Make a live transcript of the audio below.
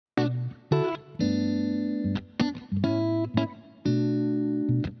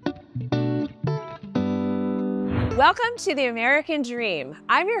Welcome to the American Dream.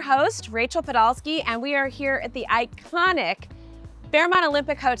 I'm your host, Rachael Podolsky, and we are here at the iconic Fairmont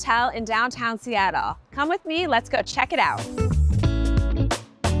Olympic Hotel in downtown Seattle. Come with me, let's go check it out.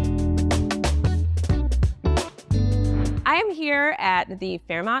 I am here at the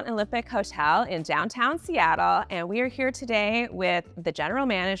Fairmont Olympic Hotel in downtown Seattle, and we are here today with the general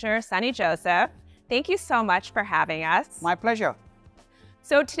manager, Sonny Joseph. Thank you so much for having us. My pleasure.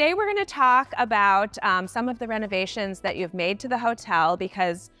 So today we're going to talk about some of the renovations that you've made to the hotel,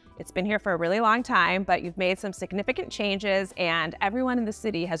 because it's been here for a really long time, but you've made some significant changes and everyone in the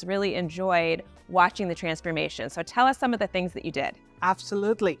city has really enjoyed watching the transformation. So tell us some of the things that you did.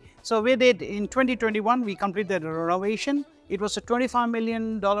 Absolutely. So we did in 2021, we completed a renovation. It was a $25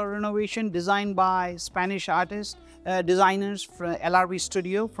 million renovation designed by Spanish artists, designers from LRV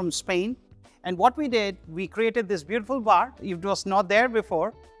Studio from Spain. And what we did, we created this beautiful bar. It was not there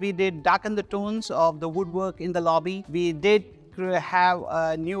before. We did darken the tones of the woodwork in the lobby. We did have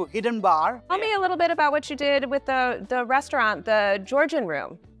a new hidden bar. Tell me a little bit about what you did with the restaurant, the Georgian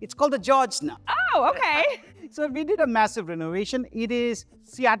room. It's called the George now. Oh, okay. So we did a massive renovation. It is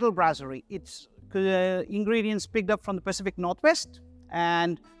Seattle brasserie. It's ingredients picked up from the Pacific Northwest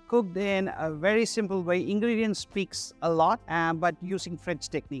and cooked in a very simple way. Ingredients speaks a lot, but using French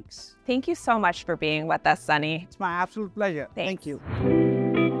techniques. Thank you so much for being with us, Sonny. It's my absolute pleasure. Thanks. Thank you.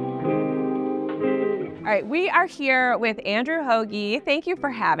 All right, we are here with Andrew Hoge. Thank you for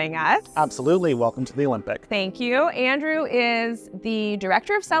having us. Absolutely. Welcome to the Olympic. Thank you. Andrew is the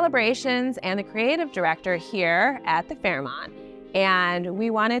Director of Celebrations and the Creative Director here at the Fairmont. And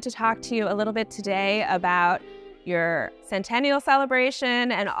we wanted to talk to you a little bit today about your centennial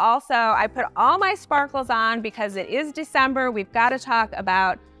celebration, and also I put all my sparkles on because it is December. We've got to talk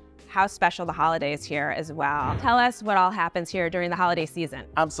about how special the holiday is here as well. Tell us what all happens here during the holiday season.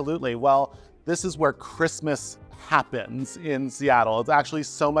 Absolutely. Well, this is where Christmas happens in Seattle. It's actually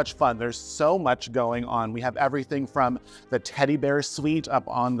so much fun. There's so much going on. We have everything from the teddy bear suite up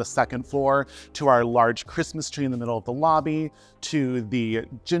on the second floor to our large Christmas tree in the middle of the lobby, to the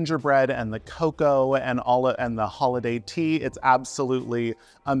gingerbread and the cocoa and the holiday tea. It's absolutely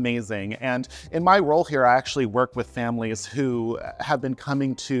amazing. And in my role here, I actually work with families who have been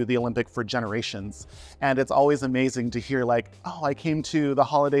coming to the Olympic for generations. And it's always amazing to hear like, oh, I came to the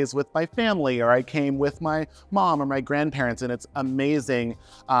holidays with my family, or I came with my mom or my grandparents. And it's amazing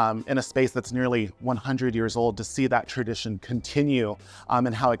in a space that's nearly 100 years old to see that tradition continue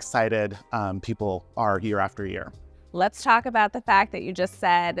and how excited people are year after year. Let's talk about the fact that you just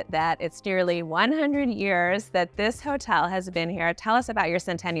said that it's nearly 100 years that this hotel has been here. Tell us about your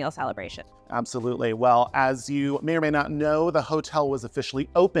centennial celebration. Absolutely. Well, as you may or may not know, the hotel was officially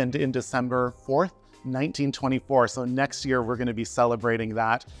opened in December 4th, 1924. So next year, we're going to be celebrating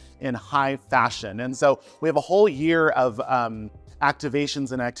that in high fashion. And so we have a whole year of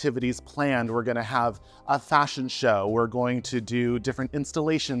activations and activities planned. We're going to have a fashion show. We're going to do different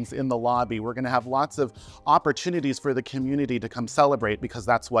installations in the lobby. We're going to have lots of opportunities for the community to come celebrate, because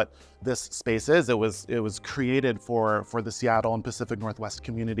that's what this space is. It was created for the Seattle and Pacific Northwest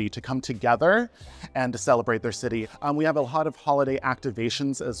community to come together and to celebrate their city. We have a lot of holiday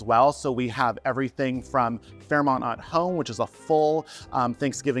activations as well. So we have everything from Fairmont at Home, which is a full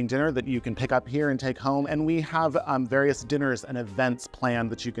Thanksgiving dinner that you can pick up here and take home. And we have various dinners and events planned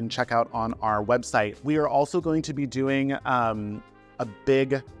that you can check out on our website. We are also going to be doing a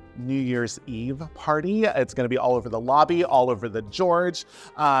big New Year's Eve party. It's going to be all over the lobby, all over the George.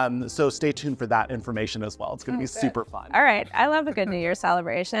 So stay tuned for that information as well. It's going to be super fun. All right. I love a good New Year's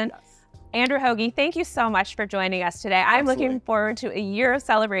celebration. Yes. Andrew Hoge, thank you so much for joining us today. I'm looking forward to a year of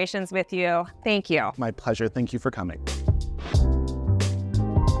celebrations with you. Thank you. My pleasure. Thank you for coming.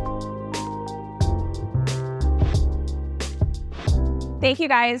 Thank you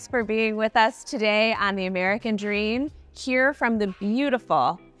guys for being with us today on The American Dream, here from the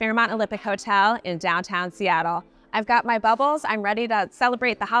beautiful Fairmont Olympic Hotel in downtown Seattle. I've got my bubbles. I'm ready to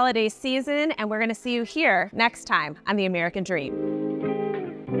celebrate the holiday season, and we're going to see you here next time on The American Dream.